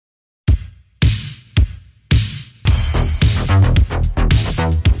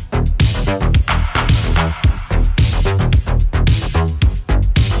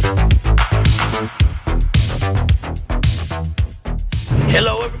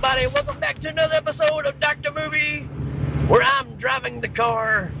everybody. Welcome back to another episode of Dr. Movie, where I'm driving the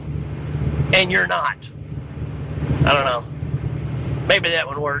car and you're not. I don't know. Maybe that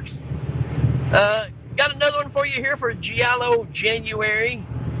one works. Got another one for you here for Giallo January.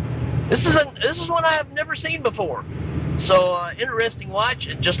 This is one I have never seen before. So, interesting watch.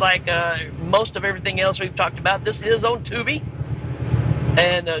 And just like most of everything else we've talked about, this is on Tubi.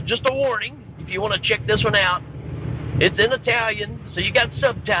 And just a warning, if you want to check this one out, it's in Italian, so you got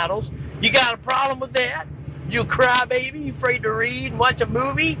subtitles. You got a problem with that? You crybaby, you afraid to read and watch a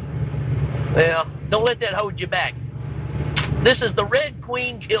movie? Well, don't let that hold you back. This is The Red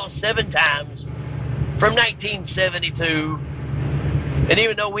Queen Kills 7 Times from 1972. And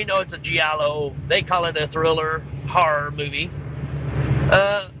even though we know it's a giallo, they call it a thriller horror movie.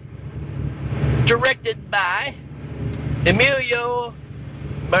 Directed by Emilio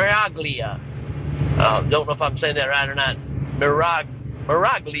Miraglia. Don't know if I'm saying that right or not.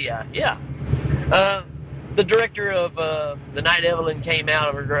 Miraglia, yeah. The director of The Night Evelyn Came Out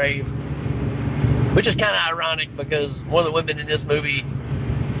of Her Grave, which is kind of ironic because one of the women in this movie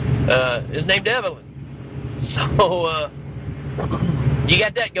is named Evelyn. So you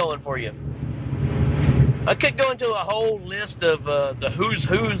got that going for you. I could go into a whole list of the who's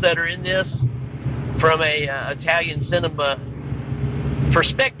that are in this from a Italian cinema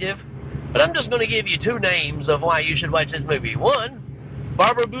perspective. But I'm just going to give you 2 names of why you should watch this movie. One,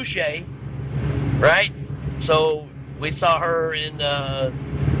 Barbara Boucher, right? So we saw her in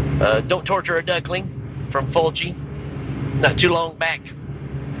Don't Torture a Duckling from Fulci not too long back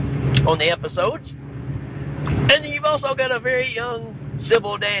on the episodes. And then you've also got a very young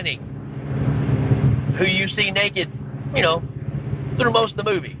Sybil Danning, who you see naked, through most of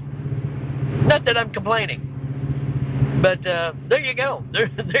the movie. Not that I'm complaining. But there you go.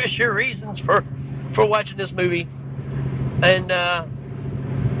 There's your reasons for watching this movie. And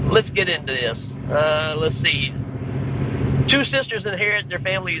let's get into this. Let's see. 2 sisters inherit their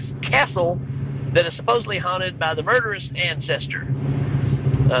family's castle that is supposedly haunted by the murderous ancestor.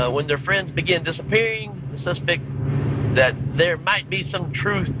 When their friends begin disappearing, the suspect that there might be some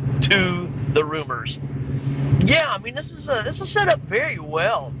truth to the rumors. Yeah, I mean, this is set up very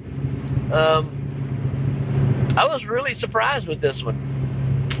well. I was really surprised with this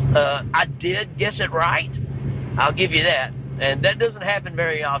one. I did guess it right. I'll give you that. And that doesn't happen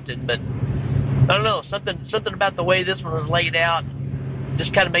very often, but I don't know, something about the way this one was laid out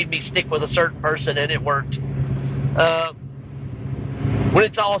just kind of made me stick with a certain person, and it worked. When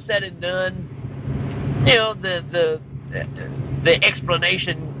it's all said and done, the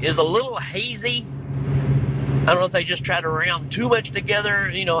explanation is a little hazy. I don't know if they just try to ram too much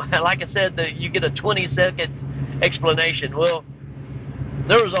together. Like I said, you get a 20-second explanation. Well,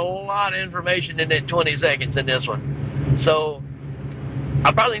 there was a lot of information in that 20 seconds in this one. So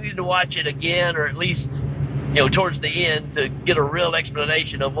I probably need to watch it again, or at least, towards the end, to get a real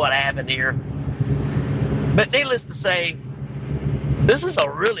explanation of what happened here. But needless to say, this is a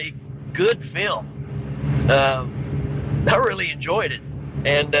really good film. I really enjoyed it.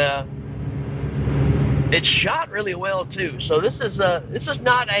 And it's shot really well too. So this is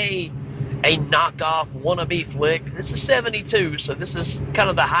not a knockoff wannabe flick. This is 72, so this is kind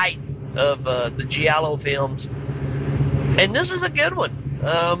of the height of the giallo films. And this is a good one.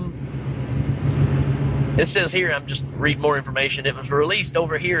 It says here, I'm just reading more information, it was released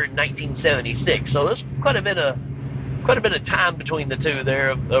over here in 1976. So there's quite a bit of time between the two there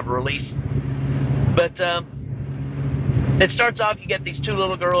of release. But it starts off, you get these 2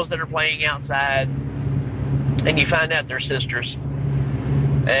 little girls that are playing outside, and you find out they're sisters.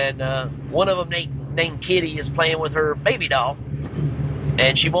 And one of them, named Kitty, is playing with her baby doll,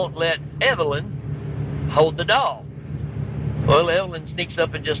 and she won't let Evelyn hold the doll. Well, Evelyn sneaks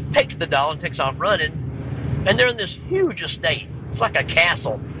up and just takes the doll and takes off running, and they're in this huge estate. It's like a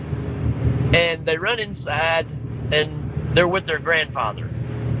castle. And they run inside, and they're with their grandfather.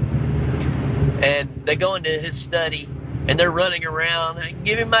 And they go into his study, and they're running around, and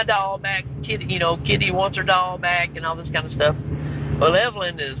give him my doll back. Kitty wants her doll back, and all this kind of stuff. Well,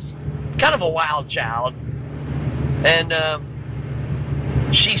 Evelyn is kind of a wild child, and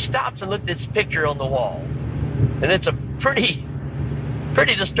she stops and looks at this picture on the wall, and it's a pretty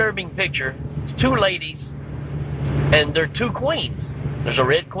disturbing picture. It's 2 ladies, and they're 2 queens. There's a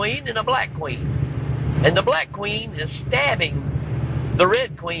red queen and a black queen, and the black queen is stabbing the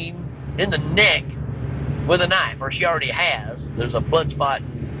red queen in the neck with a knife, or she already has. There's a blood spot.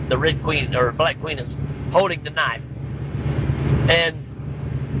 The red queen or black queen is holding the knife. And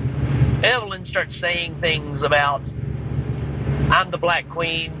Evelyn starts saying things about, I'm the black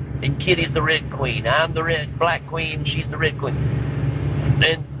queen and Kitty's the red queen. I'm the black queen, she's the red queen.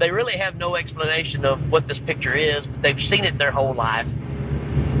 And they really have no explanation of what this picture is, but they've seen it their whole life.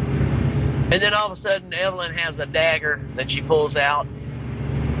 And then all of a sudden, Evelyn has a dagger that she pulls out,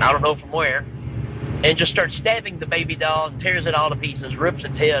 I don't know from where, and just starts stabbing the baby doll and tears it all to pieces, rips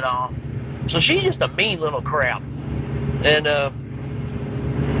its head off. So she's just a mean little crap. And, of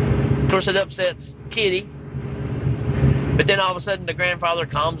course, it upsets Kitty. But then all of a sudden, the grandfather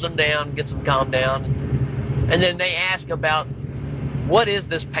calms them down, gets them calmed down. And then they ask about, what is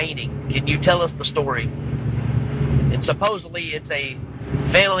this painting? Can you tell us the story? And supposedly it's a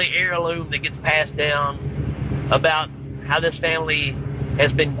family heirloom that gets passed down about how this family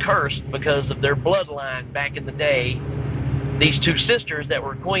has been cursed because of their bloodline back in the day. These two sisters that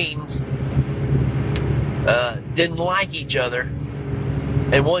were queens didn't like each other,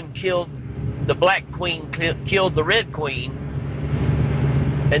 and one killed the black queen, killed the red queen,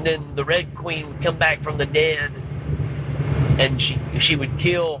 and then the red queen would come back from the dead, and she would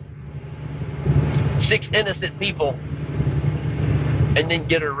kill 6 innocent people and then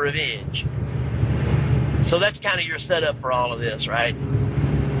get her revenge. So that's kind of your setup for all of this, right?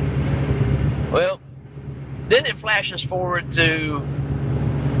 Well, then it flashes forward to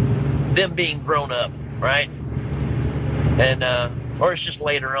them being grown up, right? And or it's just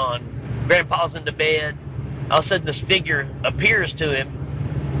later on. Grandpa's in the bed. All of a sudden, this figure appears to him,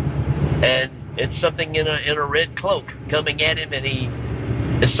 and it's something in a red cloak coming at him, and he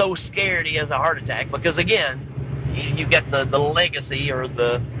is so scared he has a heart attack because, again, you get the legacy or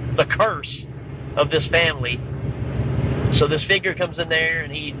the curse of this family. So this figure comes in there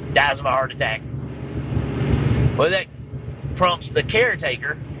and he dies of a heart attack. Well, that prompts the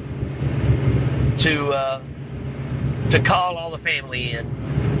caretaker to call all the family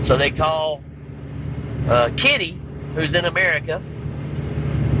in. So they call Kitty, who's in America,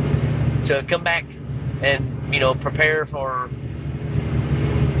 to come back and prepare for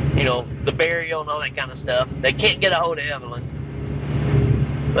the burial and all that kind of stuff. They can't get a hold of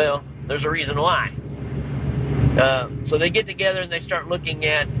Evelyn. Well, there's a reason why. So they get together and they start looking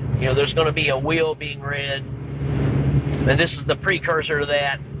at, there's going to be a will being read. And this is the precursor to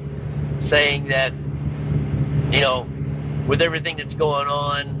that, saying that, with everything that's going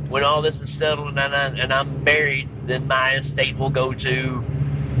on, when all this is settled and I'm buried, then my estate will go to,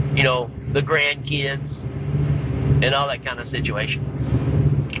 the grandkids and all that kind of situation.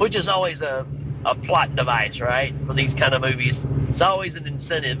 Which is always a plot device, right, for these kind of movies. It's always an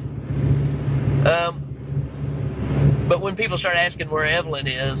incentive. But when people start asking where Evelyn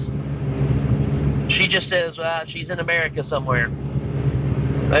is, she just says, well, she's in America somewhere.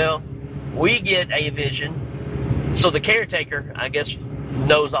 Well, we get a vision. So the caretaker, I guess,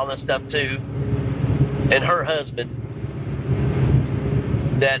 knows all this stuff too, and her husband,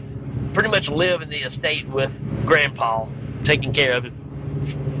 that pretty much live in the estate with Grandpa, taking care of it.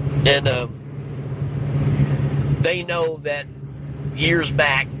 And they know that years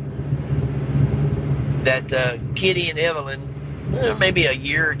back that Kitty and Evelyn, maybe a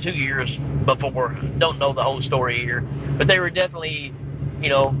year or 2 years before, don't know the whole story here, but they were definitely,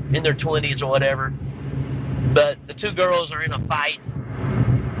 in their 20s or whatever. But the two girls are in a fight,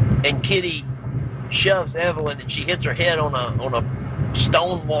 and Kitty shoves Evelyn, and she hits her head on a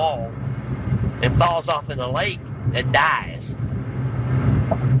stone wall and falls off in the lake and dies.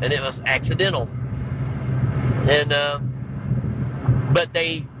 And it was accidental. And but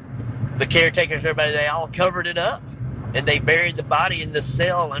the caretakers, everybody, they all covered it up, and they buried the body in the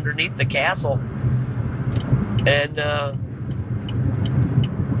cell underneath the castle. And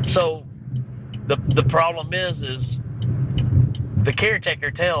so the problem is the caretaker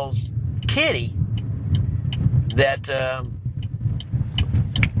tells Kitty that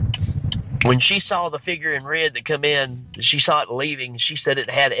when she saw the figure in red that come in, she saw it leaving, she said it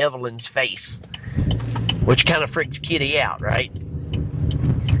had Evelyn's face, which kind of freaks Kitty out, right?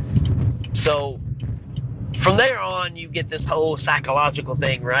 So from there on, you get this whole psychological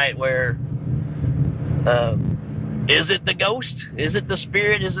thing, right, where is it the ghost? Is it the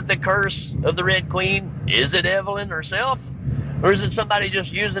spirit? Is it the curse of the Red Queen? Is it Evelyn herself? Or is it somebody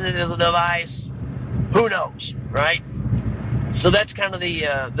just using it as a device? Who knows, right? So that's kind of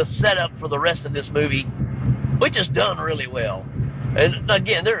the setup for the rest of this movie, which is done really well. And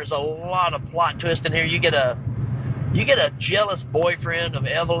again, there is a lot of plot twist in here. You get a jealous boyfriend of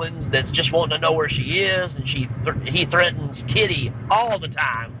Evelyn's that's just wanting to know where she is, and he threatens Kitty all the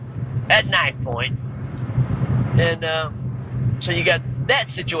time at knife point. And so you got that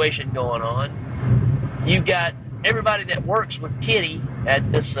situation going on. You got everybody that works with Kitty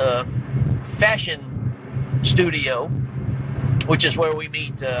at this fashion studio, which is where we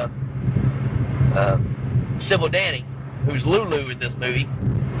meet Sybil Danning. who's Lulu in this movie.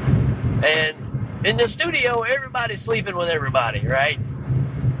 And in the studio, everybody's sleeping with everybody, right?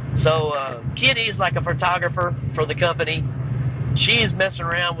 So Kitty is like a photographer for the company. She is messing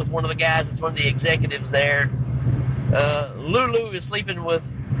around with one of the guys that's one of the executives there. Lulu is sleeping with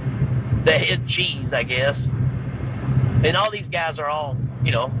the head cheese, I guess. And all these guys are all,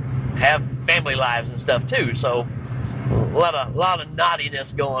 have family lives and stuff too. So a lot of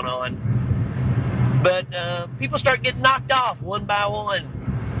naughtiness going on. But people start getting knocked off one by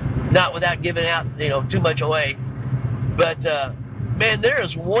one, not without giving out, too much away. But man, there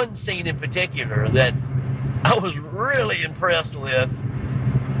is one scene in particular that I was really impressed with,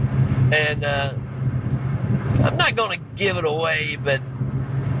 and I'm not going to give it away, but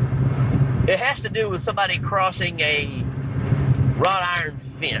it has to do with somebody crossing a wrought iron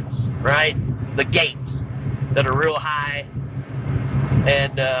fence, right? The gates that are real high,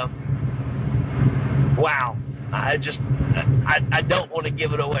 and wow, I don't want to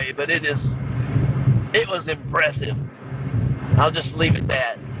give it away, but it was impressive. I'll just leave it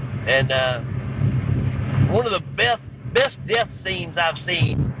that. And one of the best death scenes I've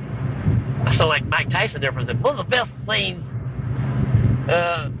seen. I sound like Mike Tyson there for a second. One of the best scenes.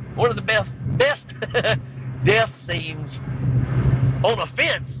 One of the best death scenes on a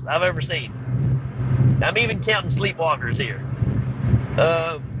fence I've ever seen. I'm even counting Sleepwalkers here.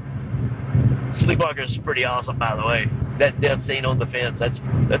 Sleepwalkers is pretty awesome, by the way. That death scene on the fence, that's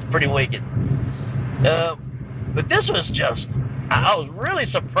pretty wicked. But this was just, I was really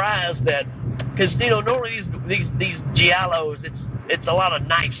surprised that, because normally these giallos, it's a lot of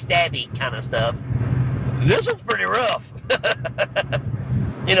knife stabby kind of stuff. This one's pretty rough.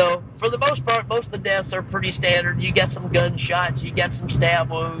 For the most part, most of the deaths are pretty standard. You got some gunshots, you got some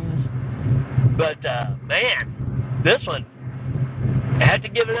stab wounds, but man, this one, I had to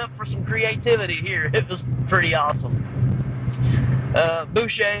give it up for some creativity here. It was pretty awesome.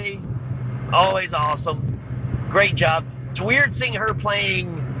 Boucher, always awesome. Great job. It's weird seeing her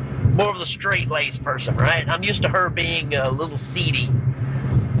playing more of the straight-laced person, right? I'm used to her being a little seedy.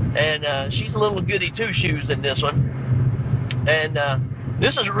 And she's a little goody two-shoes in this one. And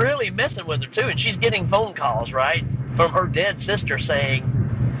this is really messing with her, too. And she's getting phone calls, right, from her dead sister saying,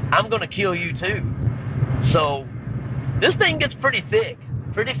 I'm going to kill you, too. So this thing gets pretty thick,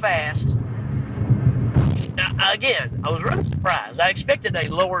 pretty fast. Now, again, I was really surprised. I expected a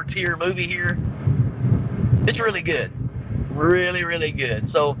lower-tier movie here. It's really good. Really, really good.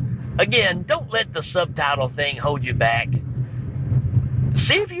 So, again, don't let the subtitle thing hold you back.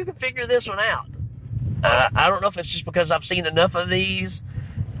 See if you can figure this one out. I don't know if it's just because I've seen enough of these.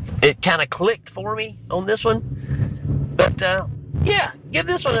 It kind of clicked for me on this one. But, yeah, give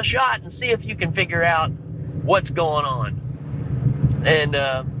this one a shot and see if you can figure out what's going on. And,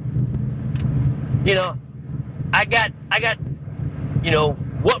 I got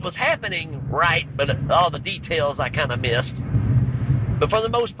what was happening right, but all the details I kind of missed. But for the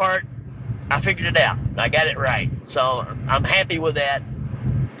most part, I figured it out. I got it right. So I'm happy with that.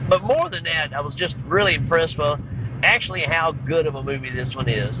 But more than that, I was just really impressed with actually how good of a movie this one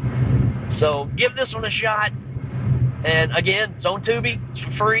is. So give this one a shot. And again, it's on Tubi. It's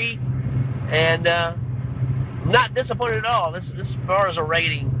for free. And not disappointed at all. This as far as a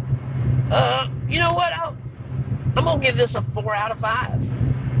rating. You know what? I'm going to give this a 4 out of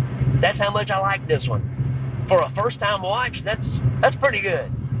 5. That's how much I like this one. For a first-time watch, that's pretty good.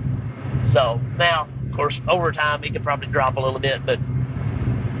 So, now, of course, over time, it could probably drop a little bit, but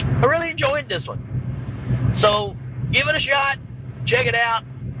I really enjoyed this one. So, give it a shot. Check it out.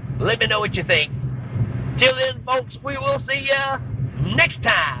 Let me know what you think. Till then, folks, we will see ya next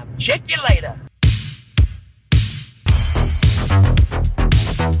time. Check you later.